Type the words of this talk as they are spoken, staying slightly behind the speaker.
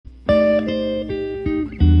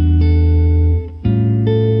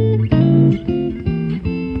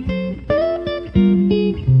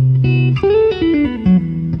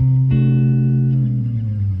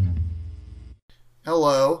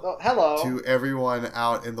everyone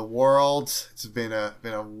out in the world. It's been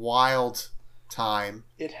a wild time.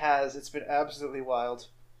 It has. It's been absolutely wild.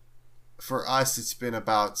 For us, it's been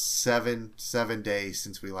about seven days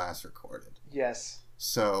since we last recorded. Yes.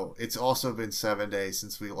 So it's also been 7 days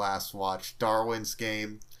since we last watched Darwin's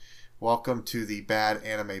Game. Welcome to the Bad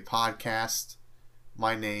Anime Podcast.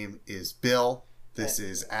 My name is Bill. This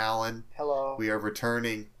is Alan. Hello. We are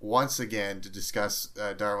returning once again to discuss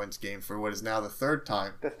Darwin's Game for what is now the third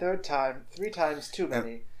time. The third time. 3 times too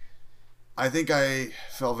many. And I think I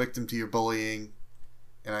fell victim to your bullying,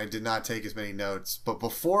 and I did not take as many notes. But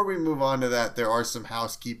before we move on to that, there are some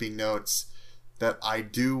housekeeping notes that I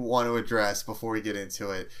do want to address before we get into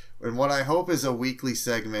it. And what I hope is a weekly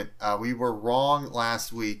segment. We were wrong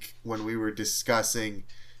last week when we were discussing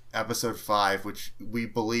episode 5, which we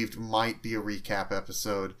believed might be a recap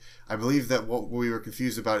episode. I believe that what we were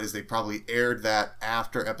confused about is they probably aired that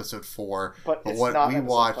after episode 4. But it's what not we episode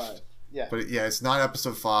watched, 5. Yeah. But yeah, it's not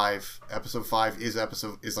episode 5. Episode 5 is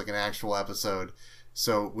like an actual episode.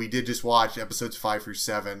 So we did just watch episodes 5 through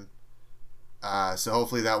 7. So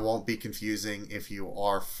hopefully that won't be confusing if you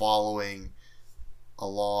are following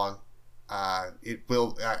along. It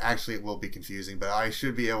will be confusing, but I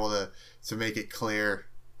should be able to make it clear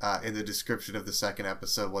in the description of the second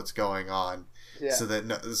episode what's going on. Yeah. So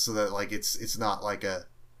that like it's not like a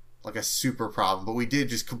super problem. But we did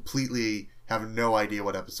just completely have no idea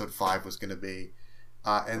what episode 5 was going to be.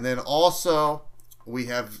 And then also we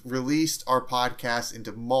have released our podcast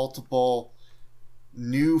into multiple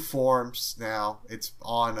new forms now. It's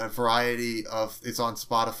on a variety of... It's on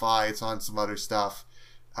Spotify. It's on some other stuff.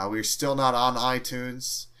 We're still not on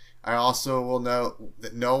iTunes. I also will note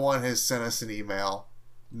that no one has sent us an email.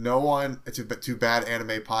 No one to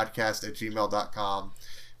badanimepodcast@gmail.com.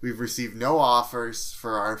 We've received no offers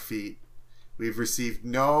for our feet. We've received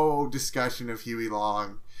no discussion of Huey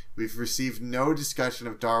Long. We've received no discussion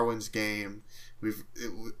of Darwin's Game.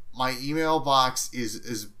 My email box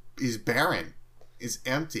is barren. Is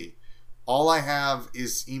empty. All I have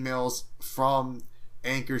is emails from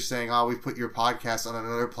Anchor saying, we put your podcast on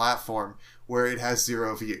another platform where it has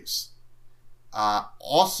 0 views.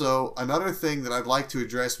 Also, another thing that I'd like to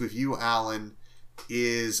address with you, Alan,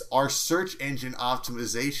 is our search engine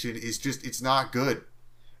optimization it's not good.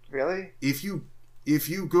 Really? If you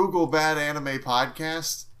Google Bad Anime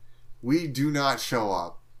Podcast, we do not show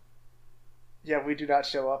up. Yeah, we do not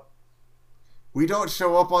show up. We don't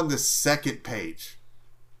show up on the second page.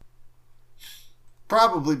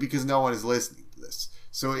 Probably because no one is listening to this.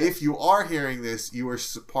 So if you are hearing this, you are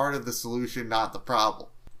part of the solution, not the problem.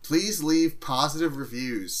 Please leave positive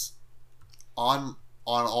reviews on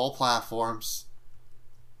all platforms,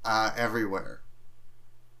 everywhere.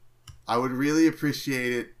 I would really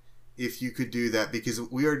appreciate it if you could do that, because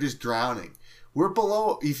we are just drowning. We're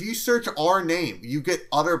below. If you search our name, you get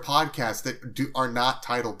other podcasts that are not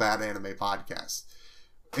titled Bad Anime Podcast.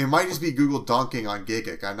 It might just be Google dunking on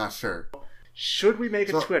Gigic. I'm not sure. Should we make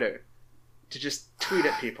a Twitter to just tweet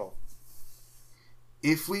at people?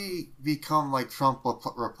 If we become like Trump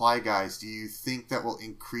reply guys, do you think that will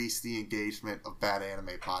increase the engagement of Bad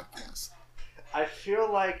Anime Podcast? I feel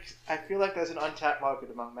like there's an untapped market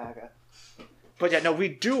among MAGA. But yeah, no, we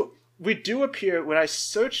do appear when I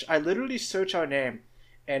literally search our name,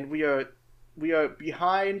 and we are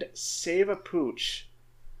behind Save a Pooch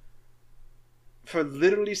for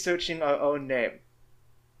literally searching our own name.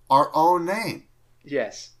 Our own name?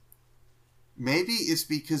 Yes. Maybe it's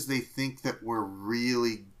because they think that we're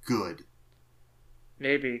really good.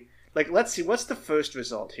 Maybe. Like, let's see, what's the first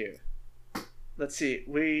result here? Let's see.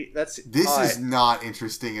 This is not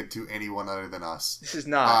interesting to anyone other than us. This is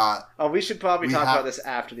not. We should probably talk about this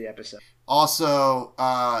after the episode. Also,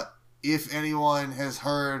 if anyone has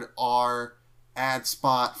heard our ad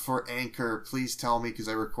spot for Anchor, please tell me, because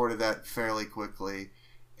I recorded that fairly quickly,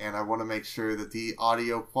 and I want to make sure that the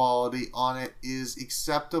audio quality on it is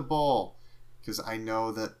acceptable, because I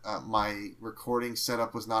know that my recording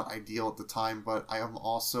setup was not ideal at the time, but I am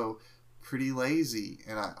also pretty lazy,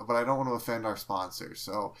 but I don't want to offend our sponsor.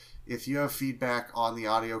 So if you have feedback on the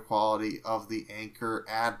audio quality of the Anchor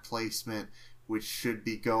ad placement, which should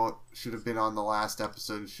have been on the last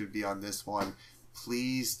episode and should be on this one,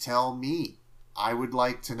 please tell me. I would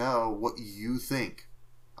like to know what you think.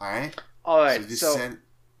 Alright? Alright, so just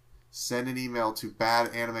send an email to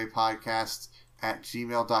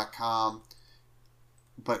badanimepodcast@gmail.com.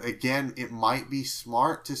 But again, it might be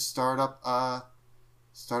smart to start up a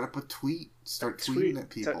tweet. Start tweeting at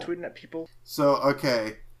people. Start tweeting at people. So,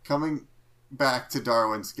 okay, coming back to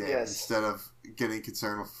Darwin's Game, yes, instead of getting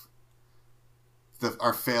concerned with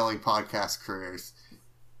our failing podcast careers.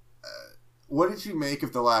 what did you make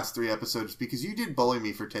of the last 3 episodes? Because you did bully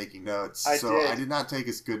me for taking notes. I did not take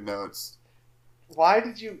as good notes. Why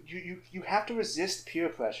did you have to resist peer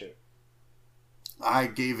pressure? I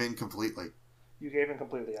gave in completely. You gave in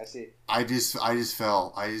completely, I see. I just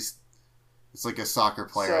fell. It's like a soccer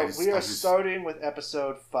player. So we are starting with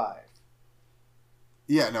episode 5.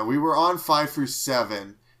 Yeah, no, we were on 5 through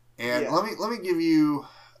 7, and let me give you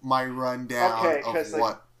my rundown of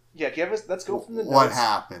what. Yeah, let's go from the notes. What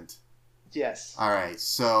happened? Yes. All right.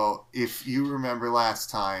 So if you remember last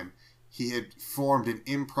time, he had formed an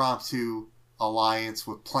impromptu alliance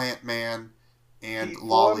with Plant Man and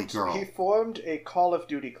Lolly Girl. He formed a Call of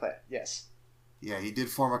Duty clan. Yes. Yeah, he did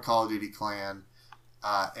form a Call of Duty clan,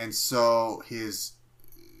 and so his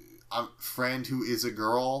friend, who is a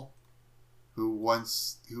girl, who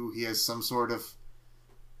he has some sort of.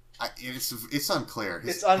 It's unclear.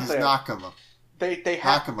 It's unclear. His Nakama.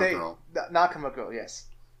 Nakama girl, yes.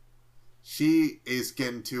 She is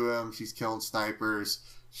getting to him. She's killing snipers.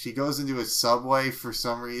 She goes into a subway for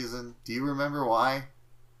some reason. Do you remember why?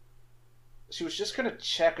 She was just gonna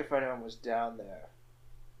check if anyone was down there.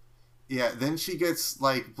 Yeah, then she gets,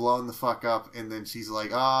 like, blown the fuck up, and then she's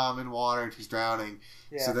like, I'm in water, and she's drowning.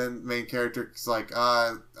 Yeah. So then main character's like,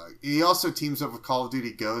 he also teams up with Call of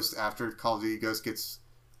Duty Ghost after Call of Duty Ghost gets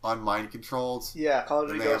unmind controlled. Yeah, Call of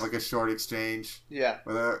Duty Ghost. And they have, like, a short exchange. Yeah.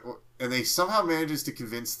 And they somehow manages to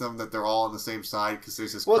convince them that they're all on the same side, because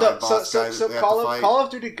there's this crime boss guy that they have to fight. Call of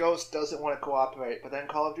Duty Ghost doesn't want to cooperate, but then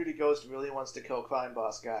Call of Duty Ghost really wants to kill crime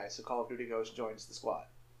boss guy, so Call of Duty Ghost joins the squad.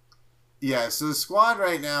 Yeah, so the squad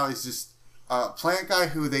right now is just Plant Guy,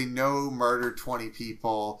 who they know murdered 20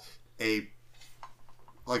 people,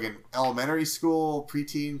 like an elementary school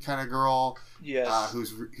preteen kind of girl, yes,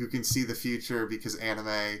 who can see the future because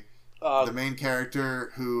anime. The main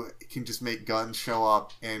character who can just make guns show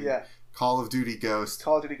up, and Call of Duty Ghost,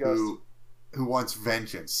 who wants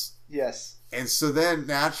vengeance. Yes, and so then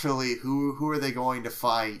naturally, who are they going to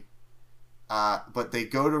fight? But they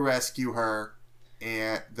go to rescue her.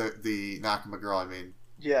 And the Nakama girl, I mean.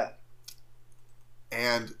 Yeah.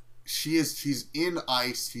 And she's in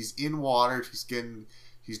ice, she's in water, she's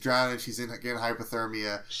drowning, she's getting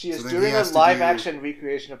hypothermia. She is doing a live action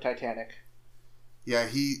recreation of Titanic. Yeah,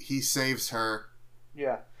 he saves her.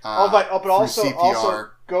 Yeah. But also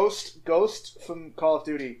Ghost from Call of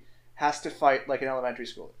Duty has to fight like an elementary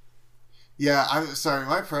schooler. Yeah, I'm sorry,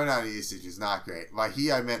 my pronoun usage is not great. By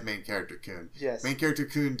he, I meant main character Kun. Yes. Main character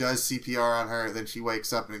Kun does CPR on her, then she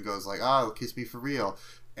wakes up and goes like, oh, kiss me for real.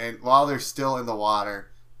 And while they're still in the water,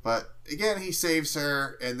 but again, he saves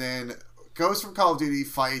her, and then Ghost from Call of Duty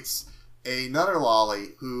fights another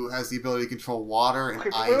Lolly who has the ability to control water and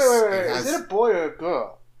ice. Wait. Is it a boy or a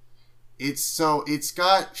girl?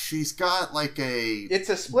 She's got like it's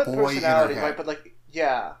a split personality, right? But like,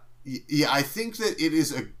 yeah. Yeah, I think that it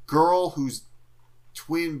is a girl whose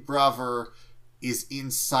twin brother is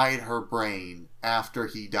inside her brain after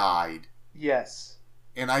he died. Yes.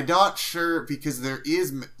 And I'm not sure, because there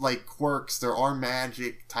is, like, quirks, there are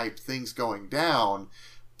magic type things going down,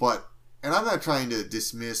 and I'm not trying to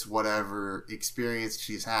dismiss whatever experience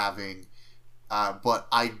she's having, but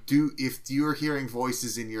I do, if you're hearing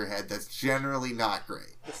voices in your head, that's generally not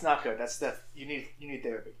great. It's not good. You need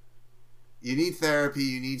therapy. You need therapy,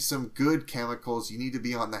 you need some good chemicals, you need to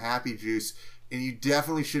be on the happy juice, and you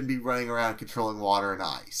definitely shouldn't be running around controlling water and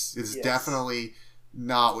ice. It's definitely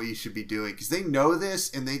not what you should be doing, because they know this,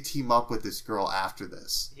 and they team up with this girl after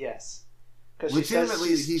this. Yes. Because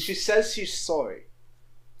she says she's sorry.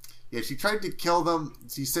 Yeah, she tried to kill them.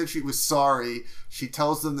 She said she was sorry. She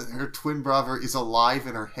tells them that her twin brother is alive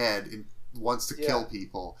in her head and wants to kill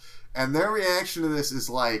people. And their reaction to this is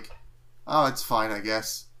like, oh, it's fine, I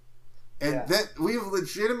guess. And then we've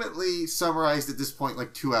legitimately summarized at this point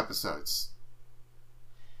like 2 episodes.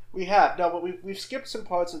 We have. No, but we've skipped some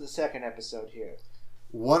parts of the second episode here.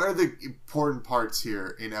 What are the important parts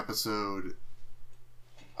here in episode?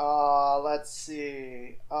 Let's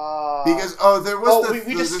see. Because there was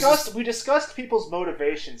we discussed people's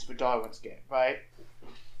motivations for Darwin's game, right?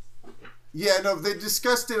 Yeah, no, they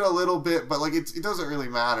discussed it a little bit, but like it doesn't really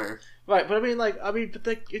matter. Right, but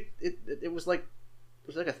it was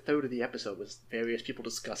like a third of the episode was various people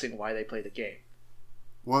discussing why they play the game.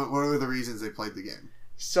 What were the reasons they played the game?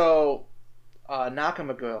 So,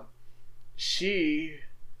 Nakama girl,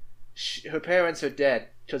 her parents are dead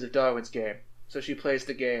because of Darwin's game, so she plays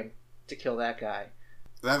the game to kill that guy.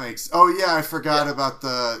 That makes... Oh, yeah, I forgot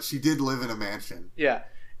about she did live in a mansion. Yeah,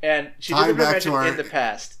 and she did live in a mansion in the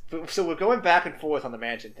past. So we're going back and forth on the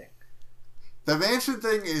mansion thing. The mansion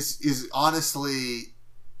thing is honestly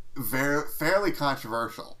fairly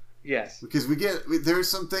controversial. Yes. Because there's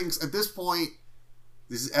some things at this point.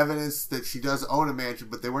 This is evidence that she does own a mansion,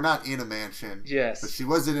 but they were not in a mansion. Yes. But she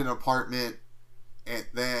was in an apartment, and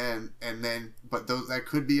then, but that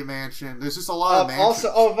could be a mansion. There's just a lot of mansions.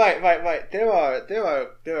 Also, right. There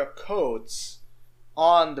are codes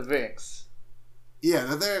on the rings.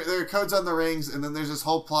 Yeah, there are codes on the rings, and then there's this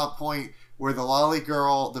whole plot point where the lolly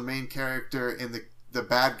girl, the main character, and the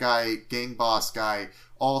bad guy, gang boss guy,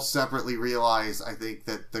 all separately realize, I think,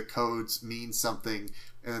 that the codes mean something,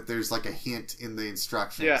 and that there's like a hint in the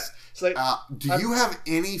instructions. Yeah. So like, do you have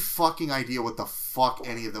any fucking idea what the fuck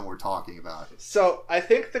any of them were talking about? So I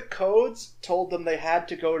think the codes told them they had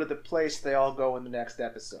to go to the place they all go in the next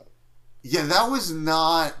episode. Yeah, that was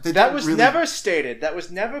not... That was never stated. That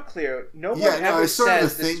was never clear. No one ever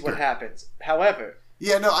says this is what happens. However...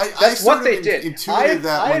 Yeah, no, that's what they did. Intuited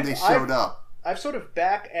that when they showed up. I've sort of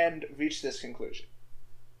back-end reached this conclusion.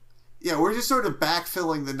 Yeah, we're just sort of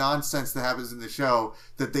backfilling the nonsense that happens in the show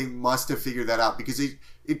that they must have figured that out. Because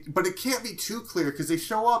but it can't be too clear because they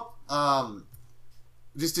show up...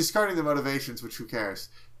 just discarding the motivations, which who cares?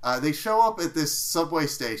 They show up at this subway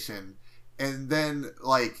station... And then,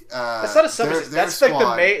 like, that's not a subway. That's like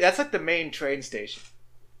the main. That's like the main train station.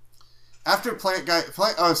 After Plant Guy,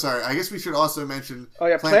 oh, sorry. I guess we should also mention. Oh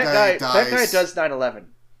yeah, Plant Guy does 9/11.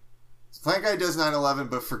 Plant Guy does 9/11,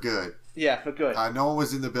 but for good. Yeah, for good. No one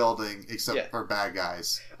was in the building except for bad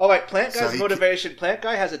guys. Oh right, Plant Guy's motivation. Plant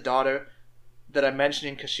Guy has a daughter that I'm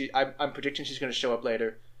mentioning because I'm predicting she's going to show up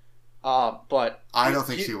later. But I don't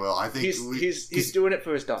think she will. I think he's doing it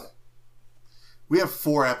for his daughter. We have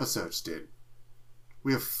 4 episodes, dude.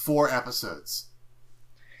 We have 4 episodes.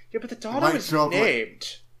 Yeah, but the daughter is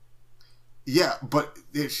named. Yeah, but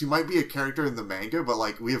she might be a character in the manga, but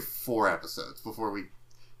like we have 4 episodes before we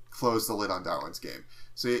close the lid on Darwin's game.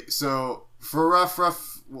 So for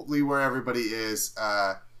roughly where everybody is,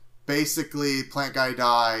 basically Plant Guy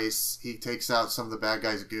dies. He takes out some of the bad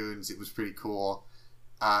guys' goons. It was pretty cool.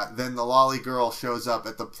 Then the lolly girl shows up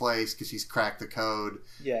at the place because she's cracked the code.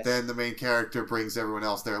 Yes. Then the main character brings everyone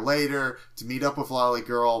else there later to meet up with lolly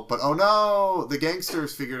girl. But oh no, the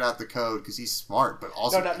gangsters figured out the code because he's smart, but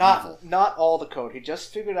also evil. Not all the code. He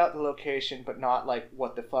just figured out the location, but not like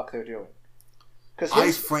what the fuck they're doing.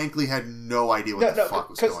 I frankly had no idea what the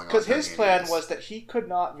fuck was going on. Because his plan was that he could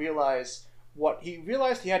not realize he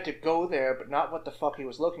realized he had to go there, but not what the fuck he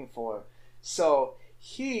was looking for. So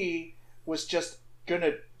he was just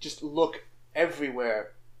gonna look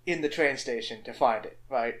everywhere in the train station to find it,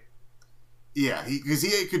 right? Yeah, because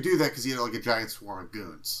he could do that because he had like a giant swarm of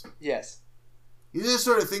goons. Yes. These are the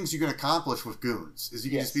sort of things you can accomplish with goons. Is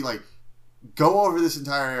you can just be like, go over this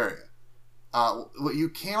entire area. What you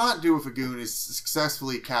cannot do with a goon is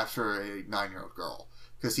successfully capture a 9-year-old girl.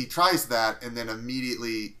 Because he tries that and then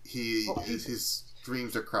immediately his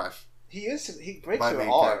dreams are crushed. He breaks her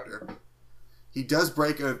arm. Character. He does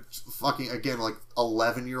break a fucking, again, like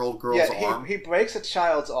 11-year-old girl's arm. He breaks a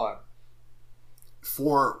child's arm.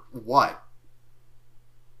 For what?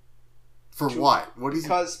 What? What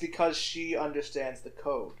is because she understands the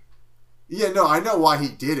code. Yeah, no, I know why he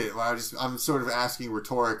did it. I'm sort of asking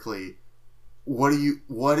rhetorically, what do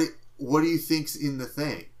you think's in the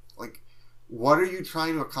thing? Like, what are you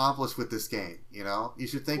trying to accomplish with this game? You know, you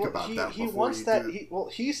should think about that.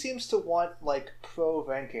 He seems to want like pro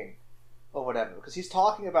ranking. Or whatever, because he's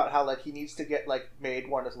talking about how like he needs to get like made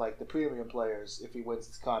one of like the premium players if he wins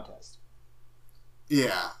this contest.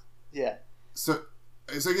 Yeah. Yeah. So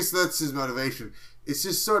I guess that's his motivation. It's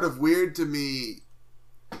just sort of weird to me.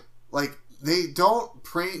 Like they don't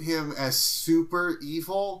paint him as super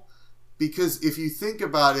evil because if you think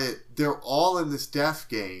about it, they're all in this death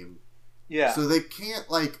game. Yeah. So they can't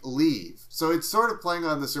like leave. So it's sort of playing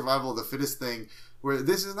on the survival of the fittest thing, where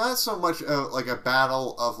this is not so much like a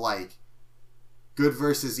battle of like good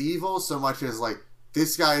versus evil, so much as like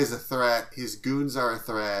this guy is a threat, his goons are a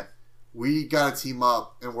threat, we gotta team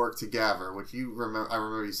up and work together, which I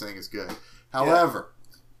remember you saying is good. However,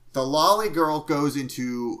 the lolly girl goes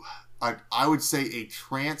into I would say a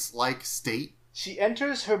trance-like state. She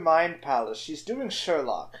enters her mind palace. She's doing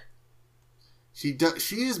Sherlock. She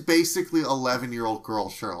is basically 11-year-old girl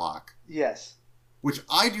Sherlock. Yes. Which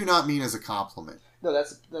I do not mean as a compliment. No,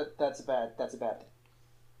 that's a bad thing.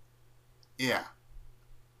 Yeah.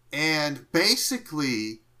 And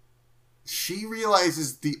basically, she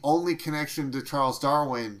realizes the only connection to Charles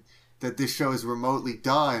Darwin that this show is remotely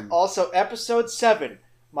done. Also, episode 7,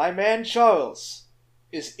 my man Charles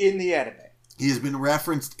is in the anime. He has been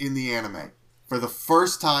referenced in the anime. For the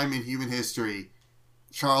first time in human history,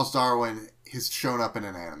 Charles Darwin has shown up in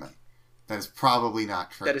an anime. That is probably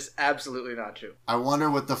not true. That is absolutely not true. I wonder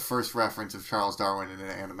what the first reference of Charles Darwin in an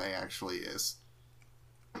anime actually is.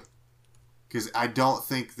 Because I don't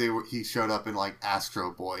think he showed up in, like,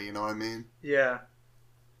 Astro Boy, you know what I mean? Yeah.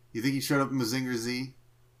 You think he showed up in Mazinger Z?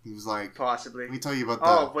 He was like... Possibly. Let me tell you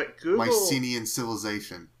about Google, Mycenaean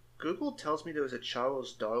civilization. Google tells me there was a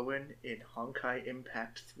Charles Darwin in Honkai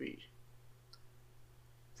Impact 3.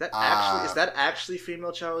 Is that actually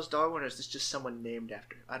female Charles Darwin, or is this just someone named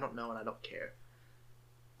after? I don't know, and I don't care.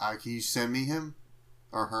 Can you send me him?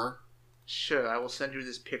 Or her? Sure, I will send you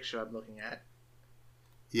this picture I'm looking at.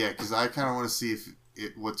 Yeah, because I kind of want to see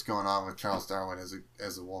what's going on with Charles Darwin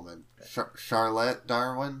as a woman. Charlotte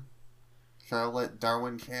Darwin? Charlotte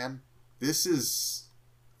Darwin Chan? This is...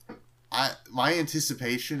 my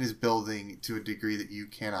anticipation is building to a degree that you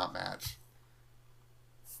cannot match.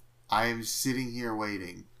 I am sitting here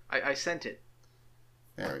waiting. I sent it.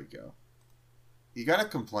 There we go. You gotta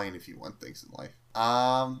complain if you want things in life.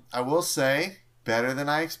 I will say, better than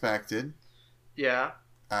I expected. Yeah.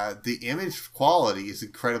 The image quality is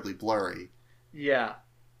incredibly blurry. Yeah.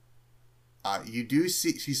 You do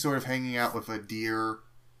see she's sort of hanging out with a deer,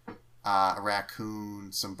 a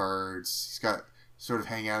raccoon, some birds. She's got sort of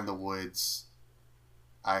hanging out in the woods.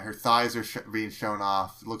 Her thighs are being shown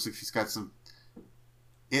off. It looks like she's got some...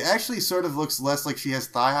 It actually sort of looks less like she has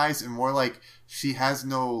thigh highs and more like she has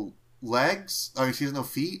no legs. I mean, she has no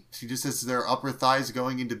feet. She just has their upper thighs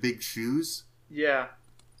going into big shoes. Yeah.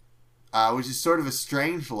 Which is sort of a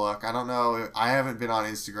strange look. I don't know. I haven't been on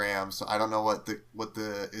Instagram, so I don't know what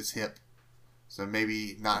is hip. So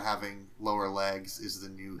maybe not having lower legs is the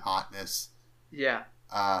new hotness. Yeah.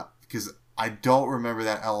 Because I don't remember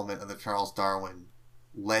that element of the Charles Darwin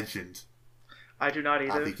legend. I do not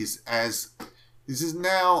either. Because this is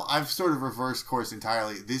now, I've sort of reversed course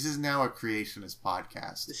entirely. This is now a creationist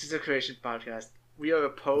podcast. This is a creation podcast. We are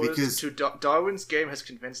opposed to Darwin's game has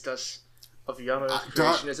convinced us of young Earth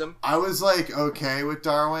creationism. I was like okay with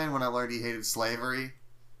Darwin when I learned he hated slavery,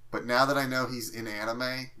 but now that I know he's in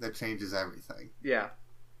anime, that changes everything. Yeah.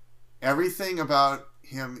 Everything about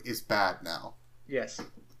him is bad now. Yes.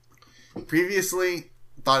 Previously,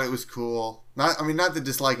 thought it was cool. Not the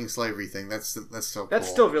disliking slavery thing. That's so cool. That's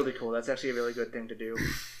still really cool. That's actually a really good thing to do.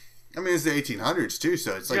 I mean, it's the 1800s too,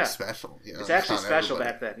 so it's like special. You know? It's actually special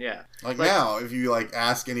back then. Yeah. Like now, if you like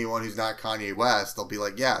ask anyone who's not Kanye West, they'll be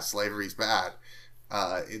like, "Yeah, slavery's bad."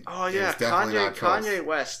 Kanye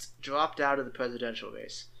West dropped out of the presidential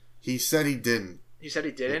race. He said he didn't. He said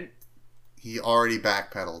he didn't? He already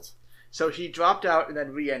backpedaled. So he dropped out and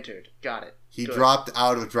then re-entered. Got it. He dropped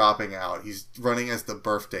out of dropping out. He's running as the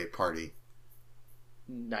birthday party.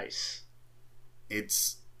 Nice.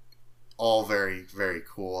 It's all very, very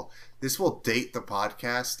cool. This will date the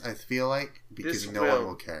podcast, I feel like, because no one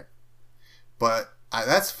will care. But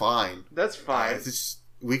that's fine. That's fine.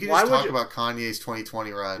 We can just talk about Kanye's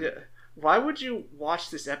 2020 run. Yeah. Why would you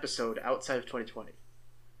watch this episode outside of 2020?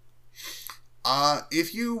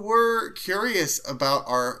 If you were curious about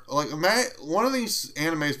one of these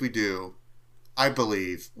animes we do, I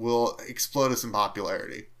believe, will explode us in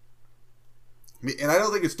popularity. And I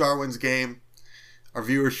don't think it's Darwin's game. Our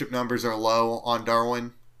viewership numbers are low on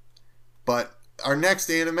Darwin. But our next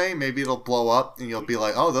anime, maybe it'll blow up and you'll be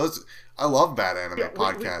like, oh, I love bad anime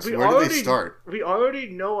podcasts. Where do they start? We already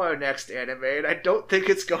know our next anime, and I don't think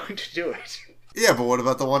it's going to do it. Yeah, but what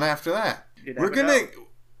about the one after that?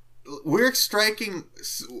 We're striking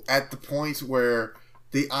at the point where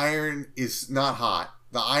the iron is not hot.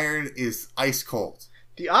 The iron is ice cold.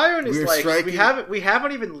 The iron is we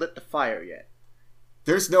haven't even lit the fire yet.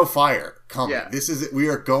 There's no fire coming. Yeah. We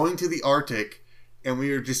are going to the Arctic, and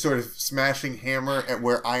we are just sort of smashing hammer at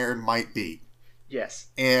where iron might be. Yes.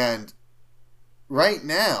 And right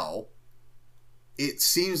now, it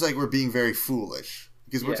seems like we're being very foolish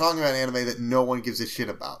because we're talking about anime that no one gives a shit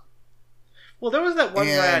about. Well, there was that one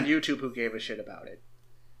guy on YouTube who gave a shit about it.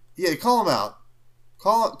 Yeah, call him out.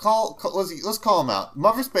 Let's call him out.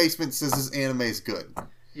 Mother's Basement says this anime is good.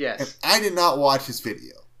 Yes. And I did not watch his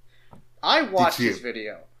video. I watched his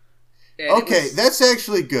video. Okay, that's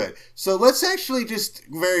actually good. So let's actually just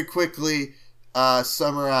very quickly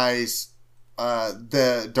summarize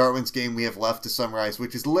the Darwin's game we have left to summarize,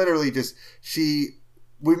 which is literally just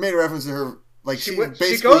we made a reference to her, like she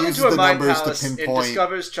basically goes uses into a the mind numbers to palace pinpoint. and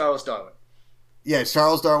discovers Charles Darwin. Yeah,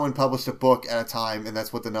 Charles Darwin published a book at a time, and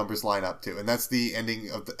that's what the numbers line up to, and that's the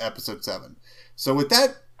ending of the episode 7. So with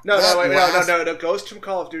that, no. Ghost from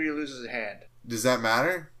Call of Duty loses a hand. Does that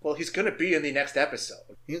matter? Well, he's gonna be in the next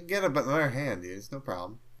episode. He'll get another hand, dude. It's no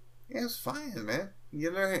problem. Yeah, it's fine, man. You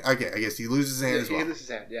get another hand. Okay, I guess he loses his hand as well. He loses his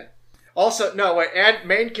hand. Yeah. Also, no, wait. And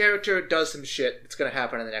main character does some shit that's gonna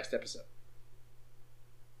happen in the next episode.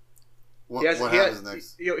 What happens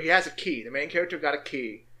next? He has a key. The main character got a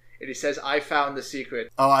key, and he says, "I found the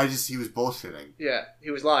secret." Oh, he was bullshitting. Yeah,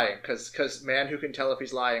 he was lying because man who can tell if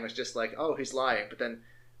he's lying was just like, oh, he's lying, but then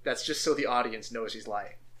that's just so the audience knows he's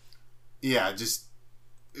lying. Yeah, just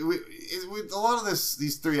with a lot of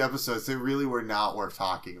these 3 episodes, they really were not worth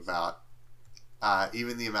talking about.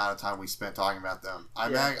 Even the amount of time we spent talking about them.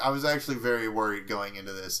 I was actually very worried going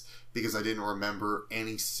into this because I didn't remember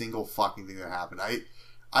any single fucking thing that happened.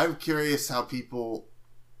 I'm curious how people,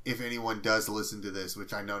 if anyone does listen to this,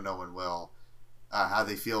 which I know no one will, how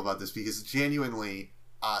they feel about this, because genuinely,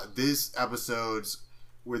 these episodes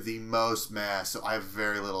were the most meh, so I have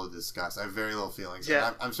very little to discuss. I have very little feelings.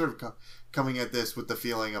 Yeah. I'm sort of coming at this with the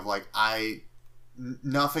feeling of like,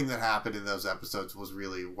 nothing that happened in those episodes was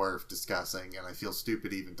really worth discussing, and I feel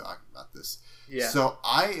stupid even talking about this. Yeah. So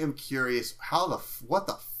I am curious, what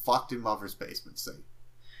the fuck did Mother's Basement say?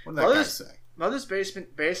 What did that guy say? Mother's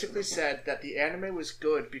Basement basically said that the anime was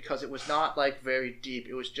good because it was not like very deep.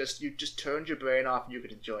 It was just, you just turned your brain off and you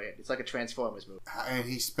could enjoy it. It's like a Transformers movie. And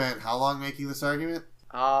he spent how long making this argument?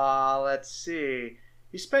 Let's see.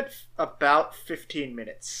 He spent about 15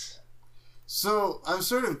 minutes. So I'm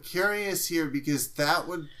sort of curious here because that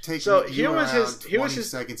would take here was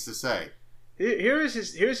his seconds to say. Here's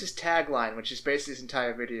his tagline, which is basically his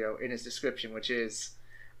entire video in his description, which is,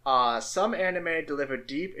 some anime deliver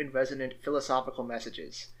deep and resonant philosophical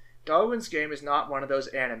messages. Darwin's Game is not one of those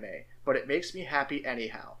anime, but it makes me happy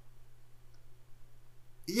anyhow.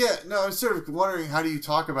 Yeah, no, I'm sort of wondering, how do you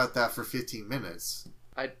talk about that for 15 minutes?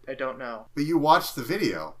 I don't know. But you watched the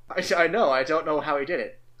video. I know. I don't know how he did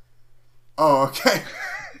it. Oh, okay.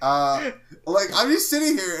 Like, I'm just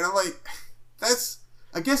sitting here and I'm like,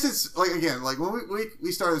 I guess it's like, again, like when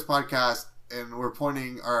we started this podcast and we're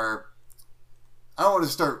pointing I don't want to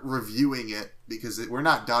start reviewing it because we're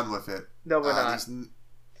not done with it. No, we're not.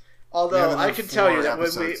 Although I can tell you that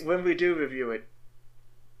when we do review it,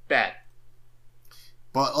 bad.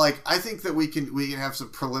 But like, I think that we can have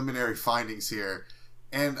some preliminary findings here,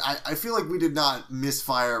 and I feel like we did not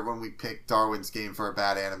misfire when we picked Darwin's Game for a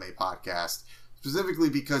bad anime podcast, specifically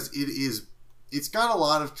because it's got a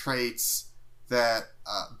lot of traits that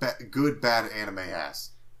good bad anime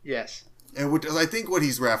has. Yes, and which is, I think, what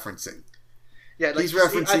he's referencing. Yeah, like he's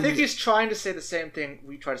referencing. I think he's trying to say the same thing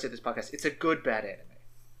we try to say in this podcast. It's a good bad anime.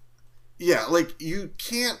 Yeah, like you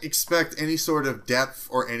can't expect any sort of depth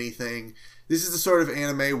or anything. This is the sort of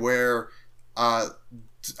anime where a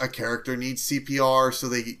character needs CPR, so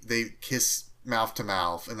they kiss mouth to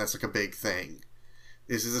mouth, and that's like a big thing.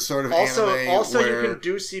 This is the sort of anime where... you can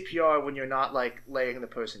do CPR when you're not like laying the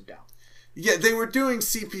person down. Yeah, they were doing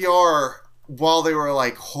CPR while they were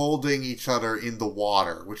like holding each other in the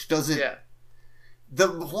water, which doesn't... Yeah. The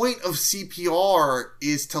point of CPR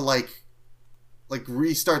is to like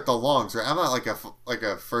restart the lungs, right? I'm not like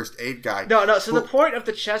a first aid guy. No. So the point of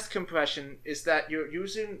the chest compression is that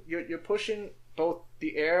you're pushing both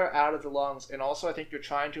the air out of the lungs, and also I think you're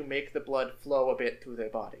trying to make the blood flow a bit through their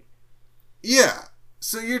body. Yeah.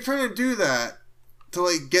 So you're trying to do that to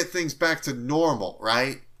like get things back to normal,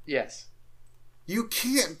 right? Yes. You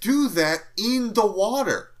can't do that in the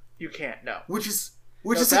water. You can't. No. That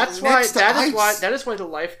is why the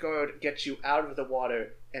lifeguard gets you out of the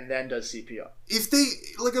water and then does CPR. If they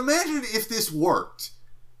imagine if this worked,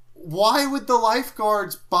 why would the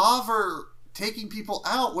lifeguards bother taking people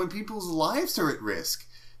out when people's lives are at risk?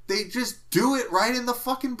 They just do it right in the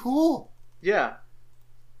fucking pool. Yeah.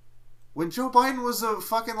 When Joe Biden was a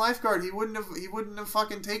fucking lifeguard, he wouldn't have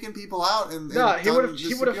fucking taken people out and he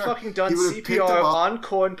would have fucking done CPR on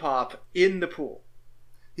Corn Pop in the pool.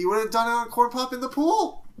 He would have done it on Corn Pop in the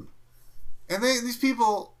pool. And these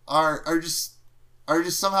people are just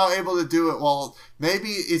somehow able to do it. Well, maybe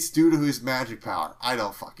it's due to his magic power. I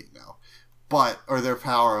don't fucking know. Or their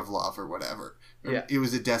power of love or whatever. Yeah. It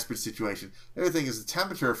was a desperate situation. The other thing is the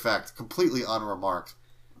temperature effect, completely unremarked,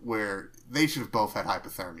 where they should have both had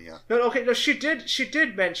hypothermia. No, she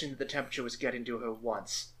did mention that the temperature was getting to her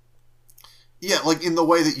once. Yeah, like in the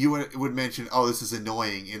way that you would mention, oh, this is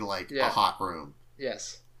annoying in like a hot room.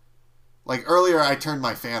 Yes. Like earlier, I turned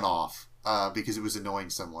my fan off because it was annoying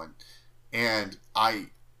someone, and I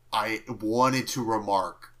wanted to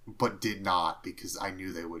remark but did not because I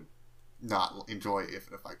knew they would not enjoy it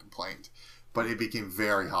if I complained. But it became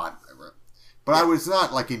very hot in my room. But I was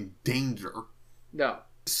not like in danger. No.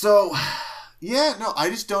 So, yeah, no,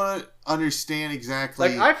 I just don't understand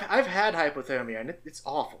exactly. Like I've had hypothermia and it's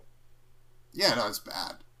awful. Yeah, no, it's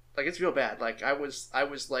bad. Like it's real bad. Like I was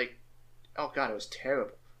like, oh god, it was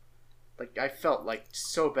terrible. Like I felt like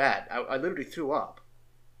so bad. I literally threw up.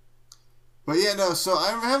 But yeah, no. So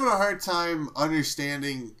I'm having a hard time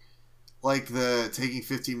understanding like the taking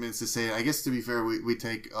 15 minutes to say it. I guess to be fair, we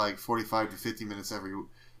take like 45 to 50 minutes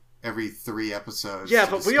every 3 episodes. Yeah,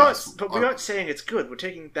 but we aren't saying it's good. We're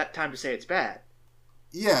taking that time to say it's bad.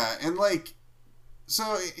 Yeah, and like, so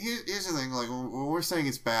here's the thing. Like, when we're saying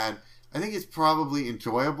it's bad, I think it's probably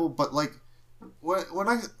enjoyable. But like, when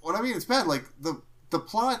I mean it's bad, like the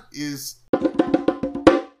plot is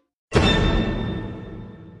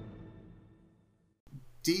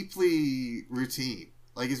deeply routine.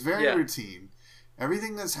 Like, it's very routine.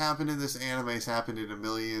 Everything that's happened in this anime has happened in a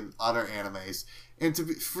million other animes. And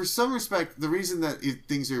for some respect, the reason that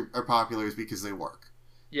things are popular is because they work.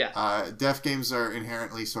 Yeah. Deaf games are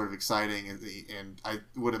inherently sort of exciting and I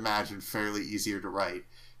would imagine fairly easier to write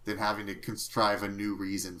than having to contrive a new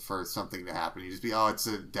reason for something to happen. You just be, it's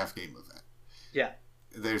a deaf game event. Yeah.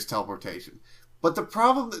 There's teleportation. But the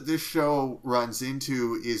problem that this show runs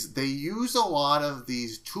into is they use a lot of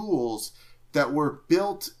these tools that were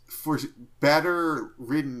built for better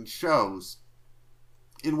written shows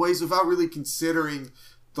in ways without really considering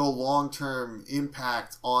the long-term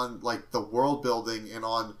impact on like the world building and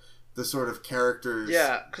on the sort of characters.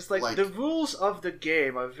 Yeah, because like the rules of the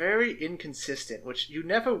game are very inconsistent, which you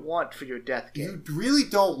never want for your death game. You really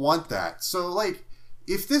don't want that. So like,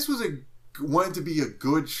 if this was wanted to be a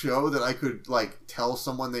good show that I could like tell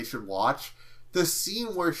someone they should watch, the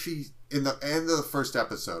scene where she in the end of the first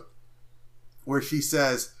episode where she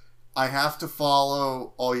says, "I have to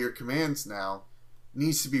follow all your commands now,"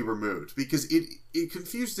 needs to be removed because it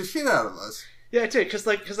confused the shit out of us. Yeah, it did,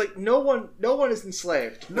 because no one is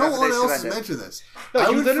enslaved. No one else mentioned this.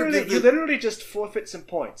 No, you literally just forfeit some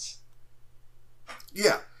points.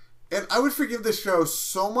 Yeah, and I would forgive this show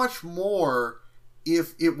so much more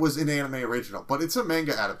if it was an anime original, but it's a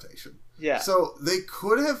manga adaptation. Yeah. So they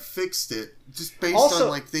could have fixed it just based on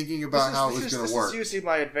like thinking about how it was going to work. This is using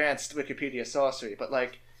my advanced Wikipedia sorcery, but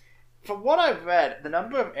like from what I've read, the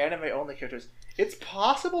number of anime-only characters, it's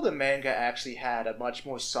possible the manga actually had a much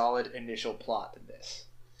more solid initial plot than this.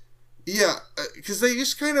 Yeah, because they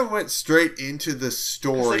just kind of went straight into the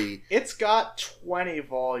story. Like, it's got 20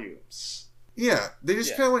 volumes. Yeah, they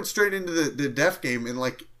just kind of went straight into the deaf game in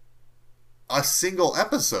like a single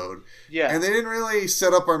episode. Yeah. And they didn't really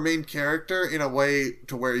set up our main character in a way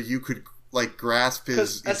to where you could like grasp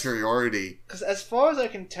his interiority. Because as far as I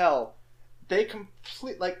can tell, they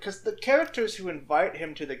because the characters who invite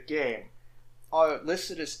him to the game are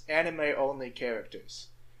listed as anime-only characters,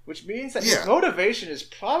 which means that his motivation is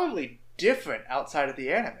probably different outside of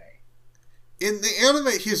the anime. In the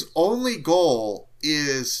anime, his only goal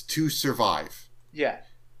is to survive. Yeah.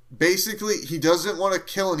 Basically, he doesn't want to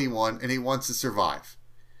kill anyone, and he wants to survive.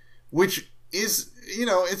 Which is,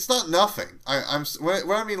 it's not nothing.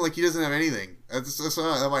 What I mean, like, he doesn't have anything.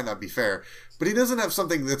 That might not be fair. But he doesn't have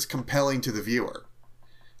something that's compelling to the viewer.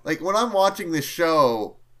 Like, when I'm watching this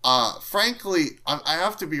show, frankly, I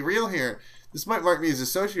have to be real here. This might mark me as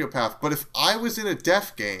a sociopath, but if I was in a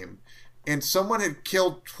deaf game and someone had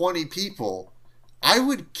killed 20 people, I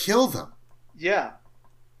would kill them. Yeah.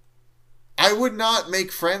 I would not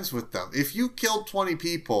make friends with them. If you killed 20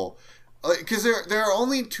 people, because there are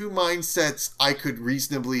only 2 mindsets I could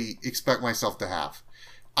reasonably expect myself to have.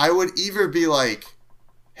 I would either be like,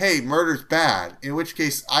 hey, murder's bad, in which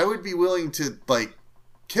case I would be willing to, like,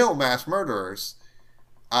 kill mass murderers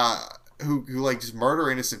who like, just murder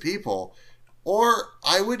innocent people. Or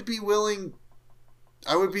I would be thinking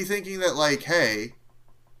that, like, hey,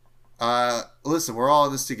 listen, we're all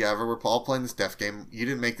in this together. We're all playing this deaf game. You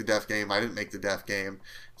didn't make the deaf game. I didn't make the deaf game.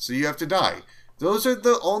 So you have to die. Those are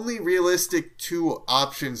the only realistic 2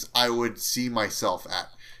 options I would see myself at.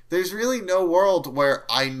 There's really no world where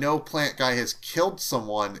I know Plant Guy has killed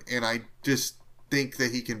someone and I just think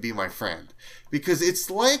that he can be my friend. Because it's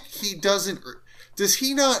like he doesn't... Does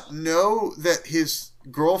he not know that his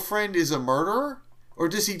girlfriend is a murderer? Or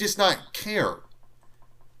does he just not care?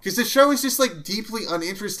 Because the show is just like deeply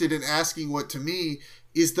uninterested in asking what to me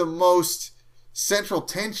is the most central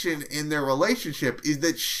tension in their relationship, is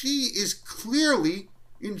that she is clearly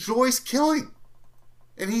enjoys killing.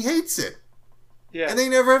 And he hates it. Yeah. And they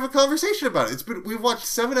never have a conversation about it. We've watched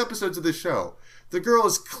 7 episodes of this show. The girl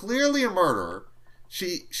is clearly a murderer.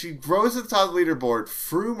 She rose to the top of the leaderboard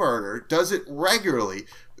through murder, does it regularly.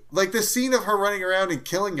 Like the scene of her running around and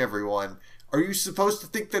killing everyone. Are you supposed to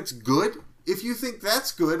think that's good? If you think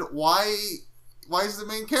that's good, why is the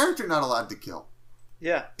main character not allowed to kill?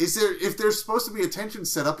 Yeah. If there's supposed to be a tension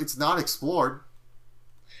set up, it's not explored.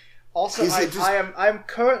 Also, I'm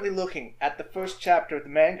currently looking at the first chapter of the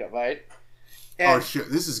manga, right? And, shit,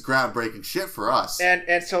 this is groundbreaking shit for us.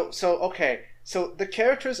 And so okay. So the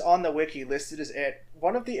characters on the wiki listed as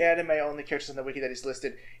one of the anime only characters on the wiki that he's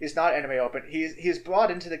listed is not anime open. He's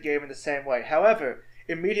brought into the game in the same way. However,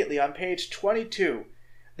 immediately on page 22,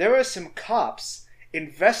 there are some cops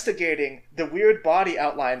investigating the weird body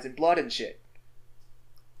outlines and blood and shit.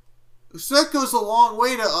 So that goes a long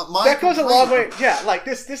way to my. That goes a long way. Yeah, like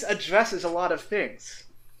this addresses a lot of things.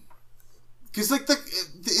 Because like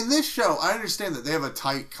in this show, I understand that they have a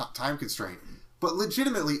tight time constraint, but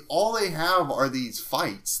legitimately, all they have are these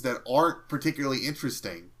fights that aren't particularly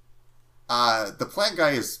interesting. The plant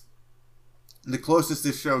guy is the closest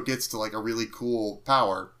this show gets to like a really cool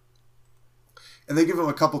power, and they give him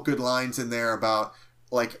a couple good lines in there about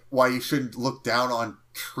like why you shouldn't look down on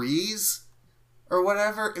trees or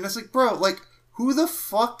whatever. And it's like, bro, like who the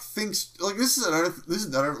fuck thinks like this is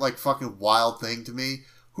another like fucking wild thing to me.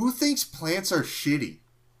 Who thinks plants are shitty?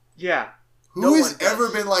 Yeah. Who has ever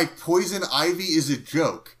been like, poison ivy is a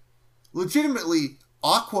joke? Legitimately,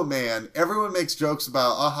 Aquaman, everyone makes jokes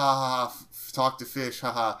about, ha ha, talk to fish,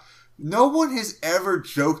 haha. No one has ever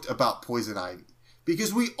joked about poison ivy.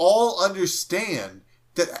 Because we all understand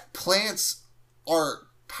that plants are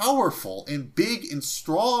powerful and big and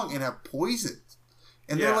strong and have poison.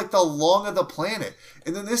 And they're like the lung of the planet.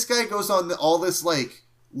 And then this guy goes on all this like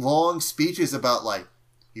long speeches about like,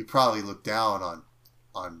 you probably look down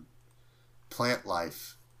on plant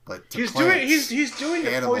life, but he's doing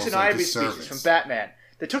the poison ivy speeches from Batman.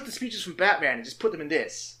 They took the speeches from Batman and just put them in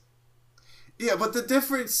this. Yeah, but the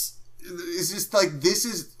difference is just like this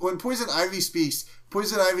is when Poison Ivy speaks.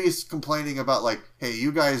 Poison Ivy is complaining about like, hey,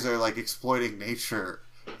 you guys are like exploiting nature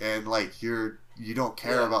and like you don't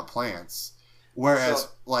care about plants. Whereas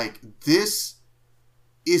like this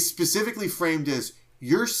is specifically framed as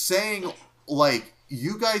you're saying like.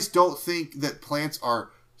 You guys don't think that plants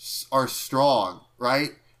are strong,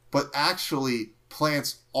 right? But actually,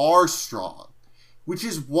 plants are strong. Which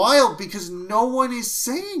is wild because no one is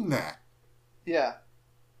saying that. Yeah.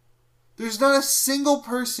 There's not a single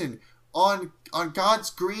person on God's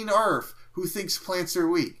green earth who thinks plants are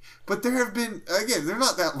weak. But there have been, again, they're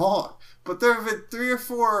not that long, but there have been 3 or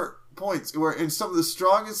 4 points where in some of the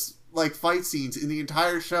strongest like fight scenes in the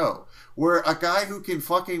entire show, where a guy who can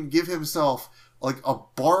fucking give himself like a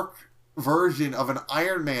bark version of an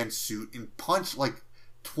Iron Man suit and punch like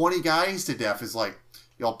 20 guys to death is like,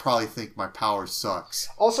 y'all probably think my power sucks.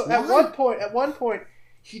 Also, at one point,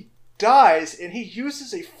 he dies and he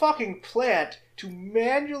uses a fucking plant to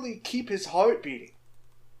manually keep his heart beating.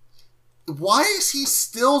 Why is he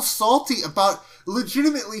still salty about...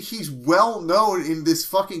 Legitimately, he's well known in this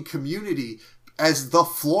fucking community as the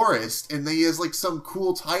florist, and he has like some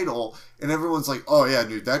cool title, and everyone's like, oh yeah,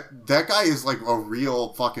 dude, that guy is like a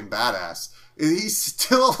real fucking badass. And he's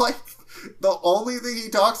still like, the only thing he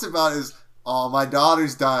talks about is, oh, my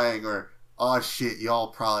daughter's dying, or, oh shit, y'all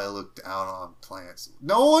probably look down on plants.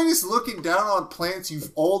 No one is looking down on plants, you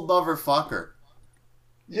old motherfucker.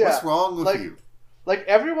 Yeah, what's wrong with you? Like,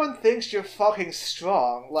 everyone thinks you're fucking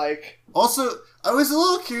strong, like... Also, I was a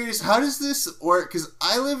little curious, how does this work? Because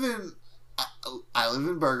I live in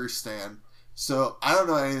Burgerstan, so I don't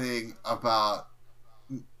know anything about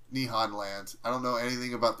Nihon land. I don't know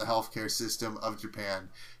anything about the healthcare system of Japan.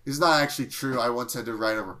 It's not actually true. I once had to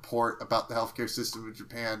write a report about the healthcare system of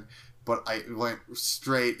Japan, but I went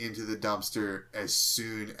straight into the dumpster as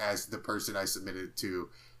soon as the person I submitted it to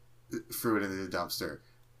threw it into the dumpster.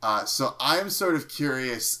 So I'm sort of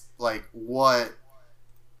curious, like, what,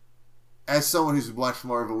 as someone who's much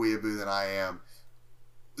more of a weeaboo than I am,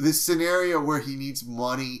 this scenario where he needs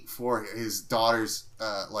money for his daughter's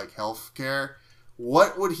like health care,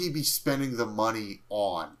 what would he be spending the money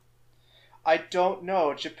on? I don't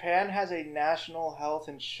know. Japan has a national health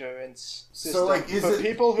insurance system for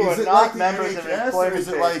people who are not members of an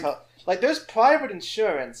employment-based health. Like, there's private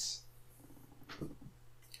insurance.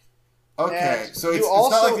 Okay, so it's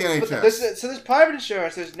not like the NHS. There's private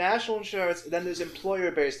insurance, there's national insurance, and then there's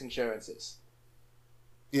employer-based insurances.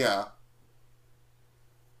 Yeah.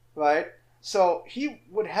 Right? So he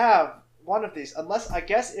would have one of these, unless, I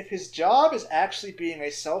guess, if his job is actually being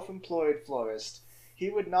a self-employed florist,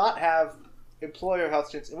 he would not have employer health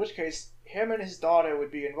insurance, in which case him and his daughter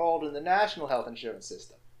would be enrolled in the national health insurance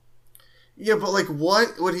system. Yeah, but like,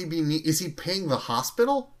 what would he be... Is he paying the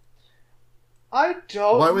hospital? I don't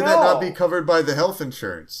know. Why would that not be covered by the health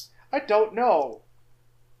insurance? I don't know.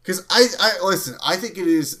 Because I listen, I think it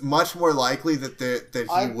is much more likely that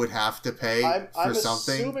he would have to pay for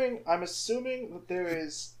something. I'm assuming that there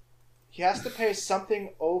is... He has to pay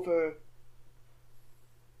something over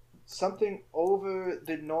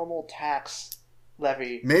the normal tax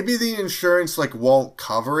levy. Maybe the insurance like won't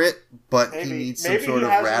cover it, but he needs some sort of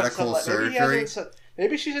radical surgery.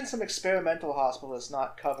 Maybe she's in some experimental hospital that's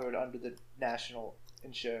not covered under the national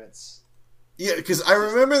insurance. Yeah, because I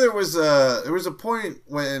remember there was a point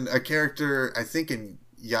when a character, I think in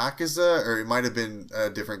Yakuza, or it might have been a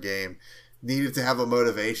different game, needed to have a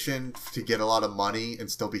motivation to get a lot of money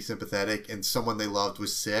and still be sympathetic, and someone they loved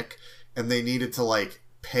was sick, and they needed to like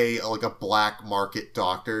pay like a black market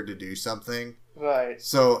doctor to do something. Right.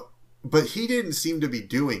 So, but he didn't seem to be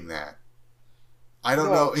doing that. I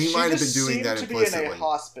don't know. He might have been doing that implicitly. She seemed to be in a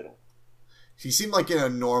hospital. She seemed like in a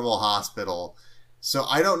normal hospital. So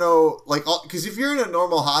I don't know, like, because if you're in a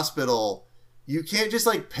normal hospital, you can't just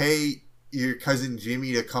like pay your cousin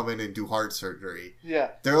Jimmy to come in and do heart surgery.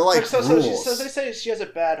 Yeah, there are like rules. So they say she has a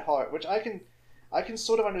bad heart, which I can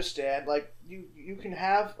sort of understand. Like you can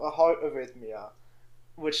have a heart arrhythmia,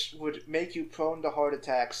 which would make you prone to heart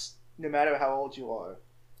attacks no matter how old you are.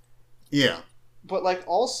 Yeah, but like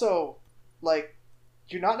also, like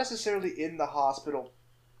you're not necessarily in the hospital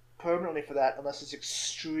permanently for that unless it's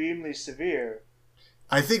extremely severe.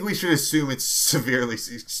 I think we should assume it's severely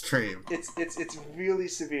extreme. It's really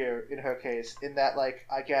severe in her case, in that, like,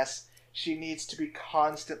 I guess she needs to be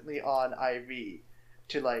constantly on IV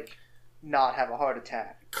to, like, not have a heart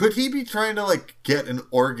attack. Could he be trying to, like, get an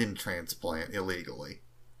organ transplant illegally?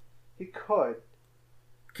 He could.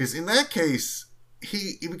 Because in that case,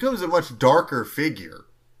 he becomes a much darker figure.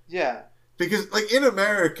 Yeah. Because, like, in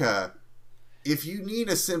America, if you need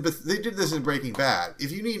a they did this in Breaking Bad.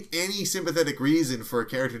 If you need any sympathetic reason for a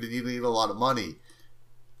character to need a lot of money,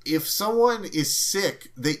 if someone is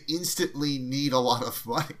sick, they instantly need a lot lot of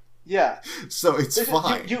money. Yeah. So it's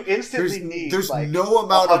fine. You instantly need. There's like, no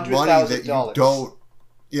amount of money that you don't.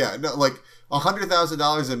 Yeah, no, like $100,000,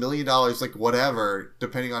 $1 million, like whatever,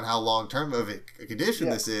 depending on how long term of a condition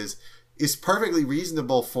this is perfectly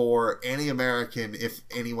reasonable for any American if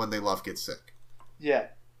anyone they love gets sick. Yeah.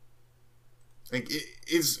 Like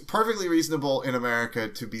it's perfectly reasonable in America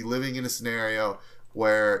to be living in a scenario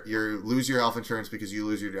where you lose your health insurance because you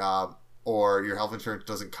lose your job, or your health insurance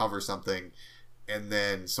doesn't cover something, and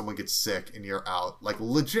then someone gets sick and you're out, like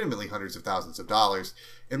legitimately hundreds of thousands of dollars.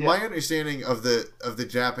 And my understanding of the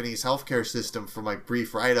Japanese healthcare system from my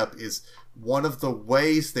brief write-up is one of the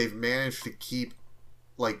ways they've managed to keep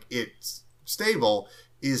like it stable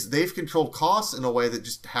is they've controlled costs in a way that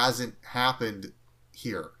just hasn't happened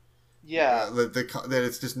here. Yeah, that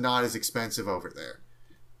it's just not as expensive over there,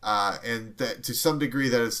 and that to some degree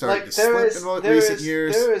that it's starting to slip in recent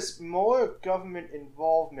years. There is more government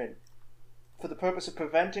involvement for the purpose of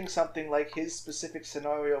preventing something like his specific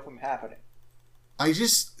scenario from happening.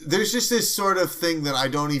 There's just this sort of thing that I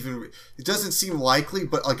don't even. It doesn't seem likely,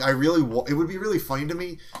 but like it would be really funny to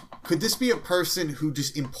me. Could this be a person who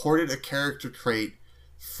just imported a character trait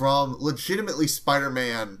from legitimately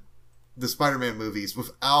Spider-Man, the Spider-Man movies,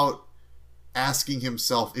 without asking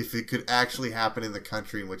himself if it could actually happen in the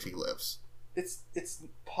country in which he lives? It's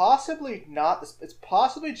possibly not. It's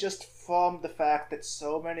possibly just from the fact that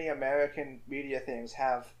so many American media things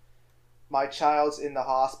have "my child's in the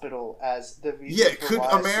hospital" as the reason. Yeah, could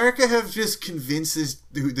America have just convinced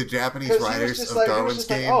the Japanese writers of Darwin's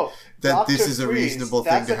Game that this is a reasonable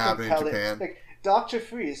thing to happen in Japan? Like, Dr.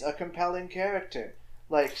 Freeze, a compelling character.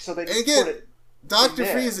 Like, so they just again, put it. Dr.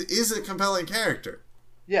 Freeze is a compelling character.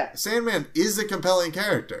 Yeah. Sandman is a compelling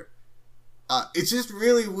character. It's just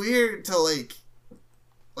really weird to like,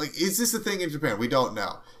 is this a thing in Japan? We don't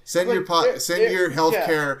know. Send your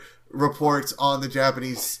healthcare reports on the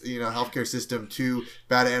Japanese, healthcare system to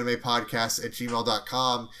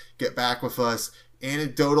badaanimepodcasts@gmail.com. Get back with us.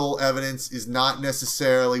 Anecdotal evidence is not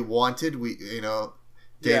necessarily wanted.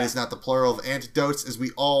 Data is not the plural of antidotes, as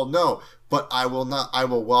we all know. But I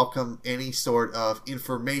will welcome any sort of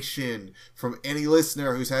information from any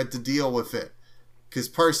listener who's had to deal with it. Because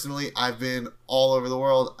personally, I've been all over the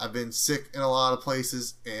world. I've been sick in a lot of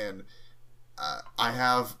places, and I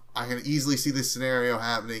can easily see this scenario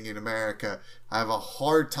happening in America. I have a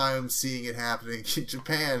hard time seeing it happening in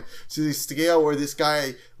Japan to the scale where this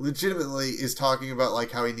guy legitimately is talking about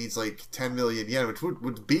like how he needs like 10 million yen, which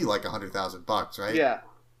would be like $100,000, right? Yeah.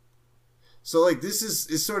 So, like, this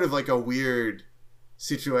is sort of, like, a weird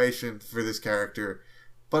situation for this character.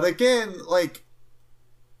 But again, like,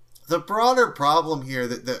 the broader problem here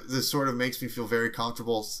that this sort of makes me feel very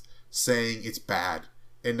comfortable saying it's bad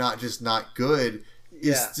and not just not good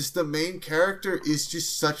is just the main character is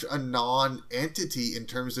just such a non-entity in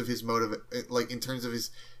terms of his in terms of his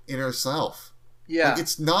inner self. Yeah. Like,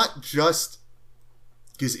 it's not just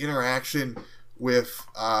his interaction with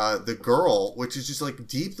the girl, which is just like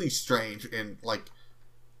deeply strange, and like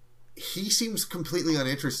he seems completely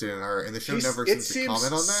uninterested in her, and the show never seems to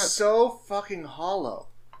comment on that. So fucking hollow.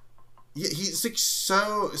 Yeah, he's like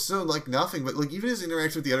so like nothing, but like even his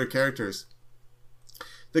interaction with the other characters,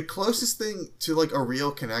 the closest thing to like a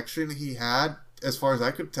real connection he had, as far as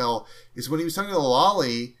I could tell, is when he was talking to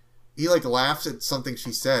Lolly. He like laughs at something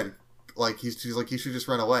she said, like she's like, he should just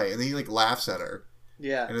run away, and then he like laughs at her.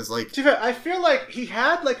 Yeah, and is like, to be fair, I feel like he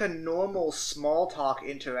had like a normal small talk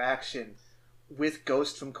interaction with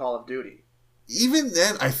Ghost from Call of Duty. Even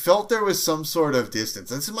then, I felt there was some sort of distance.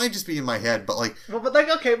 This might just be in my head, but like, well, but like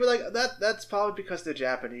okay, but like that's probably because they're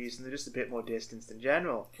Japanese and they're just a bit more distanced in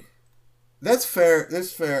general. That's fair.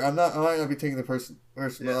 That's fair. I'm not gonna be taking the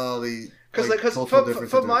personality. Because like,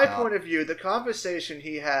 from my point of view, the conversation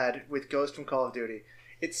he had with Ghost from Call of Duty,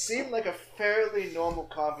 it seemed like a fairly normal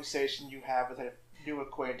conversation you have with a new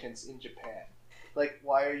acquaintance in Japan. Like,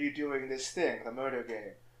 why are you doing this thing, the murder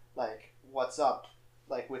game? Like, what's up,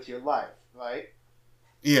 like, with your life, right?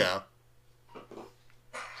 Yeah.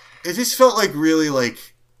 It just felt like really like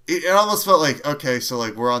it almost felt like, okay, so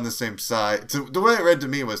like we're on the same side. So the way it read to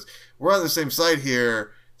me was, we're on the same side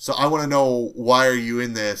here. So I want to know, why are you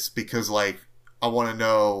in this? Because like I want to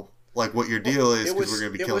know like what your deal is, because we're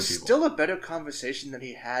going to be killing people. It was still a better conversation than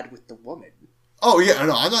he had with the woman. Oh yeah,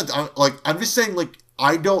 no, I'm just saying, like,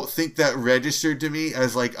 I don't think that registered to me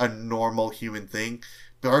as like a normal human thing,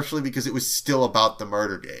 partially because it was still about the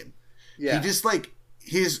murder game. Yeah. He just like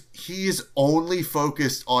he is only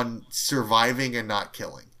focused on surviving and not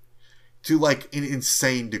killing to like an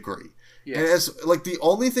insane degree. Yes. And as like the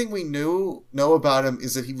only thing we know about him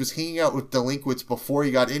is that he was hanging out with delinquents before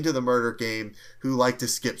he got into the murder game who liked to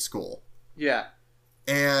skip school. Yeah.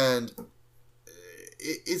 And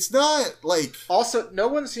it's not like... Also, no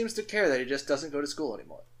one seems to care that he just doesn't go to school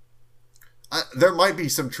anymore. There might be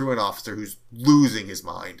some truant officer who's losing his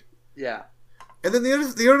mind. Yeah. And then the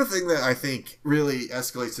other thing that I think really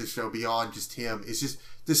escalates the show beyond just him is just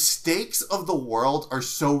the stakes of the world are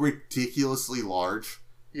so ridiculously large.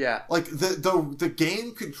 Yeah. Like, the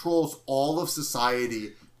game controls all of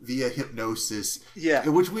society via hypnosis. Yeah.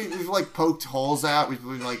 Which we've like poked holes at. We've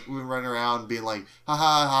been running around being like, ha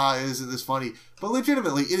ha ha, isn't this funny? But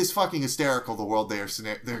legitimately, it is fucking hysterical, the world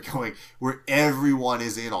they're going, where everyone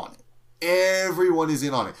is in on it. Everyone is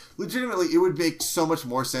in on it. Legitimately, it would make so much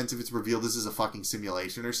more sense if it's revealed this is a fucking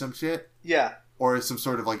simulation or some shit. Yeah. Or some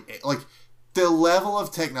sort of like the level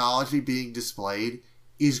of technology being displayed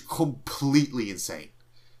is completely insane.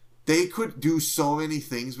 They could do so many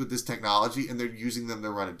things with this technology, and they're using them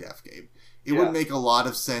to run a death game. It would make a lot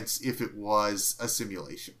of sense if it was a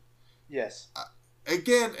simulation. Yes.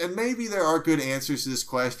 Again, and maybe there are good answers to these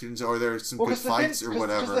questions, or there are some good fights or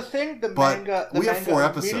whatever. Because the thing the manga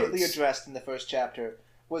immediately addressed in the first chapter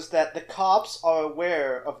was that the cops are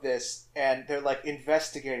aware of this, and they're like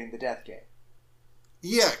investigating the death game.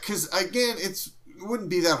 Yeah, because again, it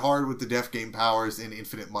wouldn't be that hard with the death game powers and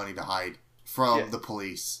infinite money to hide from the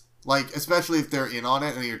police. Like, especially if they're in on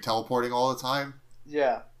it and you're teleporting all the time.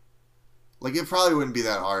 Yeah. Like, it probably wouldn't be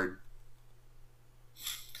that hard.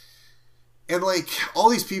 And, like,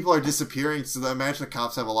 all these people are disappearing, so I imagine the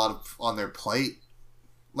cops have a lot on their plate.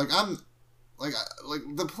 Like,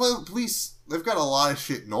 the police, they've got a lot of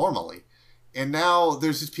shit normally. And now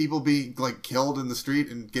there's just people being, like, killed in the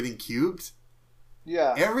street and getting cubed.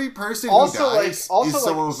 Yeah. Every person who dies is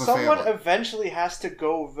someone with a family. Someone eventually has to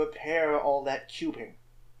go repair all that cubing.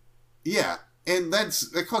 Yeah, and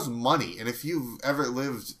that costs money. And if you've ever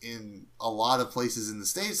lived in a lot of places in the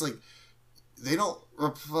States, like, they don't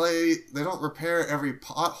repair every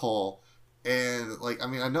pothole. And like, I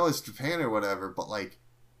mean, I know it's Japan or whatever, but like,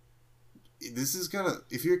 this is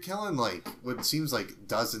if you're killing like what seems like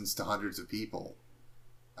dozens to hundreds of people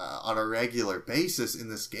on a regular basis in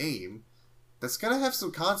this game, that's gonna have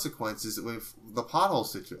some consequences with the pothole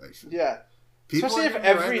situation. Yeah. People especially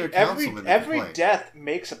if every death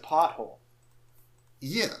makes a pothole.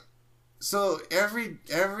 Yeah. So every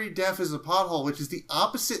death is a pothole, which is the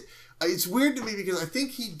opposite. It's weird to me because I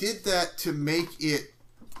think he did that to make it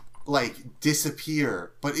like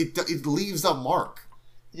disappear, but it leaves a mark.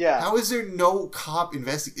 Yeah. How is there no cop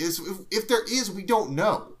investigating? If there is, we don't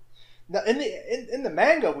know. Now, in the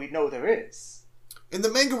manga, we know there is. In the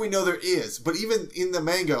manga, we know there is, but even in the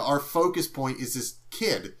manga, our focus point is this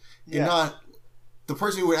kid, and not the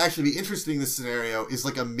person who would actually be interested in this scenario is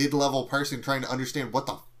like a mid-level person trying to understand what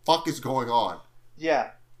the fuck is going on.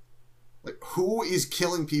 Yeah. Like, who is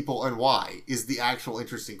killing people and why is the actual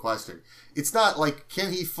interesting question. It's not like,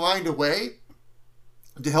 can he find a way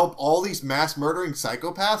to help all these mass murdering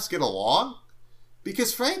psychopaths get along?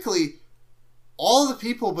 Because frankly, all the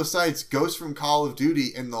people besides Ghost from Call of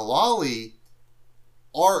Duty and the Lolly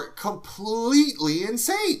are completely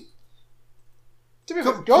insane.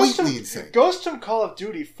 Completely insane. Ghost from Call of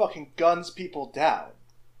Duty fucking guns people down.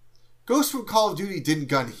 Ghost from Call of Duty didn't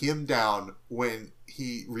gun him down when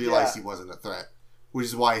he realized he wasn't a threat, which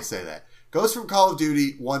is why I say that. Ghost from Call of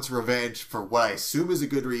Duty wants revenge for what I assume is a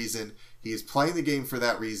good reason. He is playing the game for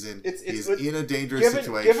that reason. He's in a dangerous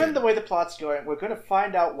situation. Given the way the plot's going, we're going to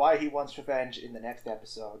find out why he wants revenge in the next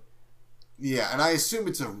episode. Yeah, and I assume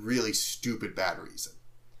it's a really stupid bad reason.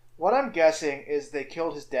 What I'm guessing is they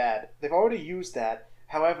killed his dad. They've already used that.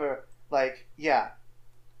 However,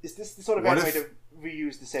 is this the sort of way to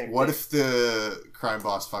reuse the same thing? What if the crime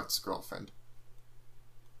boss fucked his girlfriend?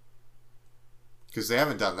 Because they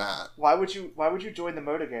haven't done that. Why would you join the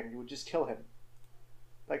murder game? You would just kill him.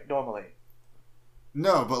 Like, normally.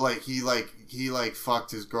 No, but he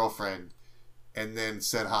fucked his girlfriend and then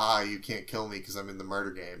said, haha, you can't kill me because I'm in the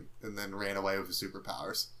murder game, and then ran away with his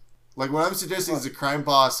superpowers. Like, what I'm suggesting is the crime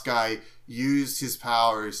boss guy used his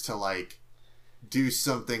powers to, do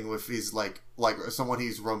something with his, like someone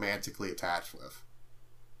he's romantically attached with.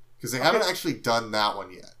 Because they haven't actually done that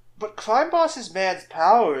one yet. But crime boss's man's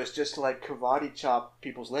power is just to, karate chop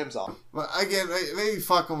people's limbs off. But, again, maybe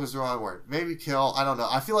fuck him was the wrong word. Maybe kill. I don't know.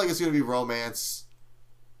 I feel like it's going to be romance.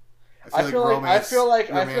 I feel like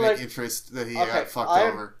romantic interest that he got fucked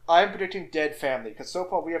over. I'm predicting dead family, because so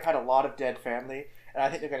far we have had a lot of dead family, and I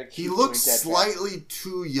think they're going to keep doing dead family. He looks slightly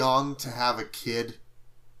too young to have a kid.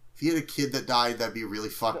 If he had a kid that died, that'd be really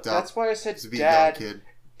fucked up. That's why I said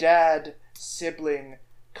dad, sibling,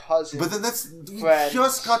 cousin. But then friend. You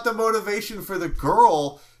just got the motivation for the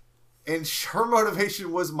girl, and her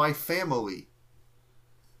motivation was my family.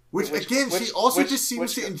 She just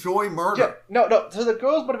seems to enjoy murder. Yeah, no. So the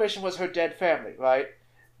girl's motivation was her dead family, right?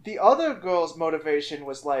 The other girl's motivation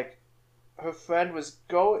was her friend was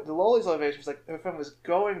the Loli's motivation was her friend was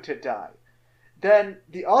going to die. Then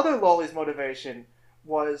the other Loli's motivation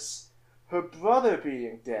was her brother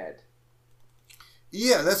being dead.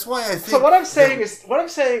 Yeah, that's why I think. So what I'm saying,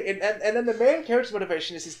 and then the main character's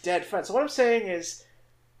motivation is his dead friend. So what I'm saying is,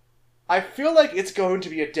 I feel like it's going to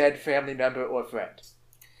be a dead family member or friend.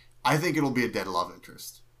 I think it'll be a dead love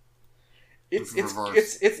interest. It's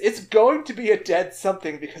going to be a dead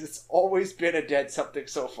something because it's always been a dead something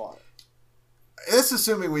so far. That's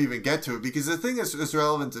assuming we even get to it, because the thing that's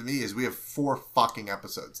relevant to me is we have 4 fucking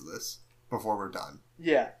episodes of this before we're done.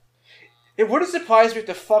 Yeah. It wouldn't surprise me if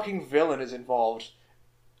the fucking villain is involved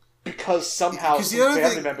because somehow some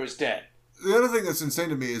family member is dead. The other thing that's insane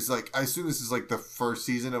to me is, I assume this is, the first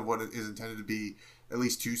season of what is intended to be at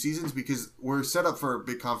least 2 seasons, because we're set up for a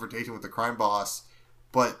big confrontation with the crime boss,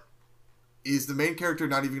 but is the main character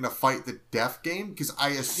not even going to fight the death game? Because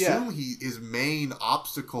I assume his main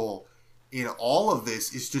obstacle in all of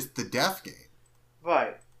this is just the death game.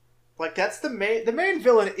 Right. That's the main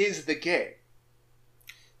villain is the game.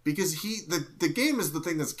 Because the game is the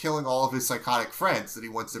thing that's killing all of his psychotic friends that he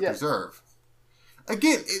wants to preserve.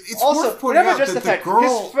 Again, it's also worth pointing out that the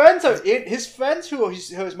girl... His friends who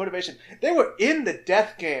his motivation, they were in the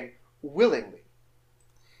death game willingly.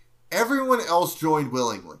 Everyone else joined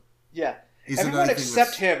willingly. Yeah. Everyone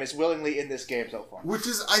except him is willingly in this game so far. Which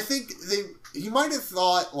is, I think, he might have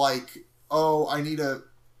thought, I need a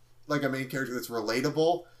main character that's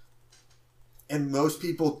relatable. And most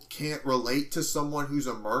people can't relate to someone who's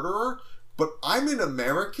a murderer. But I'm an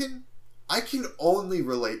American. I can only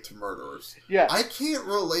relate to murderers. Yeah. I can't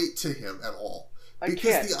relate to him at all.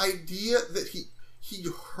 Because the idea that he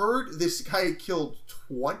heard this guy killed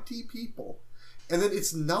 20 people, and then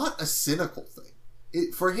it's not a cynical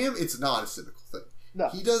thing. For him, it's not a cynical thing. No.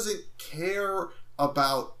 He doesn't care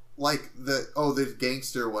about, the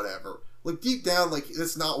gangster or whatever. Deep down,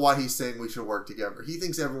 that's not why he's saying we should work together. He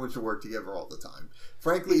thinks everyone should work together all the time.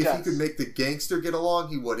 Frankly, if he could make the gangster get along,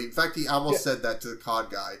 he would. In fact, he almost said that to the COD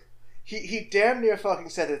guy. He damn near fucking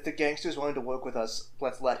said that if the gangster's willing to work with us,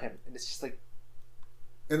 let's let him. And it's just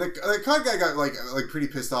And the COD guy got pretty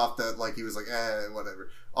pissed off that he was whatever.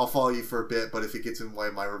 I'll follow you for a bit, but if it gets in the way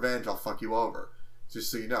of my revenge, I'll fuck you over.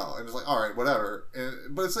 Just so you know. And it's alright, whatever.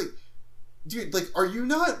 But it's dude, are you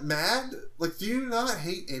not mad? Do you not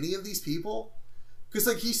hate any of these people?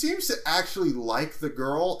 Because, he seems to actually like the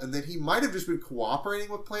girl, and then he might have just been cooperating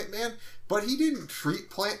with Plant Man, but he didn't treat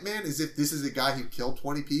Plant Man as if this is a guy who killed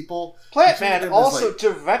 20 people. Plant Man also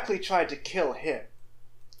directly tried to kill him.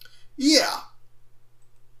 Yeah.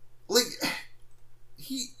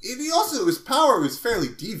 He also, his power was fairly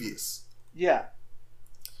devious. Yeah.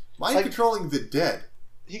 Mind controlling the dead.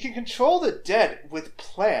 He can control the dead with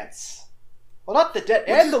plants. Well, not the dead,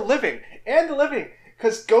 and the living. And the living.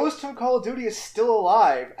 Because Ghost from Call of Duty is still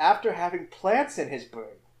alive after having plants in his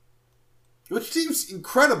brain. Which seems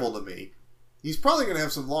incredible to me. he's probably going to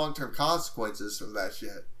have some long-term consequences from that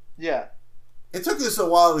shit. Yeah. It took us a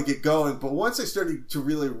while to get going, but once I started to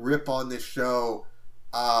really rip on this show,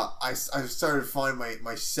 I started to find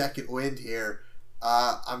my second wind here.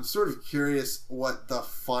 I'm sort of curious what the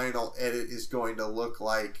final edit is going to look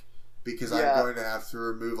like, because I'm going to have to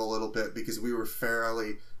remove a little bit because we were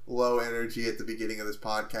fairly low energy at the beginning of this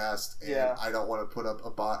podcast, and I don't want to put up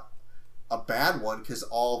a bad one because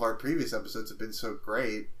all of our previous episodes have been so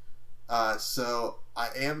great. So I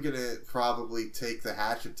am going to probably take the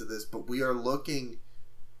hatchet to this, but we are looking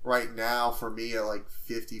right now for me at like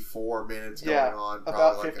 54 minutes going on.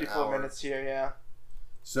 About like 54 minutes here, yeah.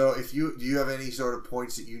 So do you have any sort of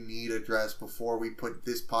points that you need addressed before we put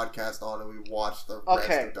this podcast on and we watch the rest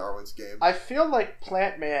of Darwin's game? I feel like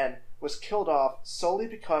Plant Man was killed off solely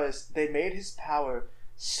because they made his power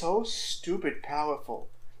so stupid powerful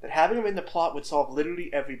that having him in the plot would solve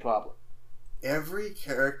literally every problem. Every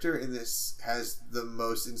character in this has the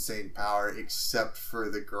most insane power except for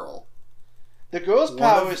the girl. The girl's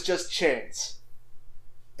power is just chains.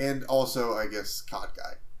 And also, I guess, Cod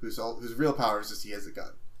Guy, whose real power is just he has a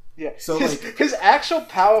gun. Yeah. So his actual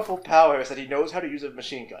powerful power is that he knows how to use a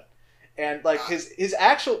machine gun. And his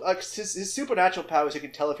actual his supernatural power is he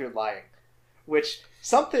can tell if you're lying, which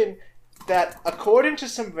something that according to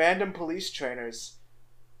some random police trainers,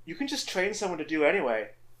 you can just train someone to do anyway.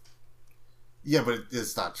 Yeah, but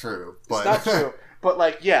it's not true. It's not true.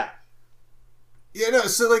 But yeah. Yeah, no.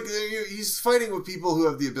 So he's fighting with people who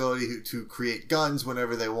have the ability to create guns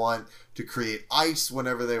whenever they want, to create ice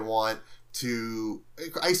whenever they want, to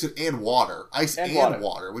ice and water,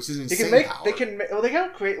 water, which is insane power. They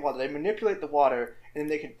can't create water. They manipulate the water and then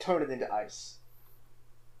they can turn it into ice.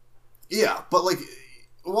 Yeah, but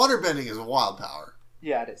water bending is a wild power.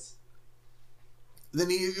 Yeah, it is.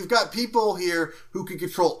 Then you've got people here who can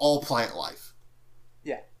control all plant life.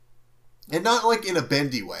 Yeah, and not like in a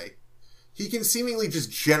bendy way. He can seemingly just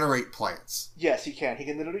generate plants. Yes, he can. He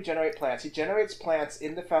can literally generate plants. He generates plants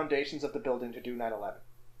in the foundations of the building to do 9/11.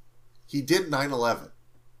 He did 9/11.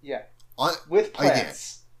 Yeah. With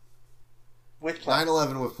plants. With plants.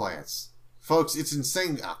 9/11 with plants. Folks, it's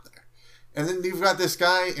insane out there. And then you've got this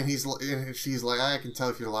guy, and she's like, I can tell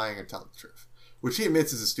if you're lying and tell the truth. Which he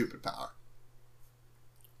admits is a stupid power.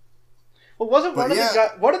 Well,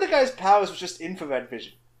 one of the guy's powers was just infrared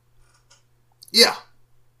vision. Yeah.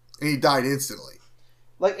 And he died instantly.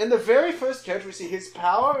 In the very first character we see, his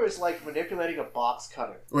power is manipulating a box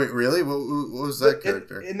cutter. Wait, really? What was that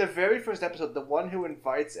character? In the very first episode, the one who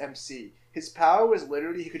invites MC, his power was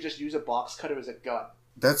literally he could just use a box cutter as a gun.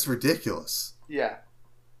 That's ridiculous. Yeah.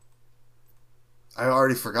 I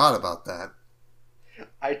already forgot about that.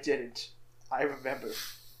 I didn't. I remember.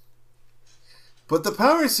 But the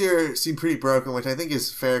powers here seem pretty broken, which I think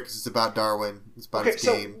is fair because it's about Darwin. It's about his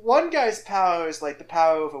game. So one guy's power is the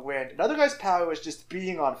power over wind. Another guy's power is just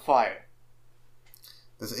being on fire.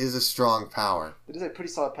 This is a strong power. It is a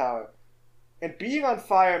pretty solid power. And being on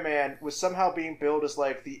fire, man, was somehow being billed as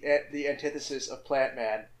the antithesis of Plant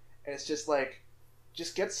Man. And it's just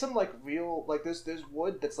just get some real there's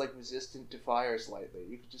wood that's resistant to fire slightly.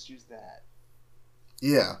 You could just use that.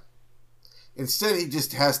 Yeah. Instead, he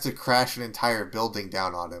just has to crash an entire building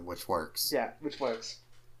down on him, which works. Yeah, which works.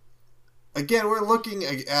 Again, we're looking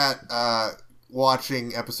at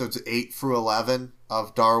watching episodes 8 through 11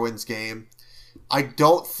 of Darwin's game. I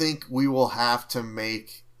don't think we will have to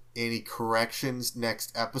make any corrections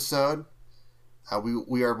next episode.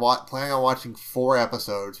 We are planning on watching 4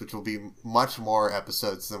 episodes, which will be much more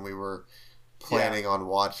episodes than we were planning on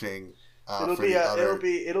watching. It'll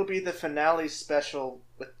be the finale special,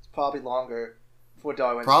 but probably longer for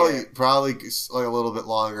Darwin's game. Probably a little bit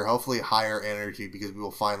longer. Hopefully higher energy because we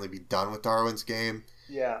will finally be done with Darwin's game.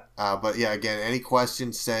 Yeah. But yeah, again, any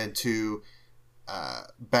questions send to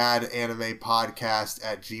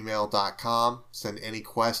badanimepodcast@gmail.com. Send any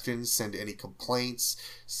questions, send any complaints,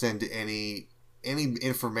 send any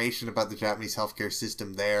information about the Japanese healthcare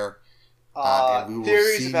system there. And we will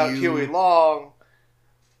theories about Huey Long.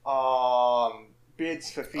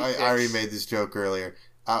 Bids for feet. I already made this joke earlier.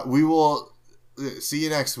 We will see you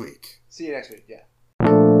next week. See you next week, yeah.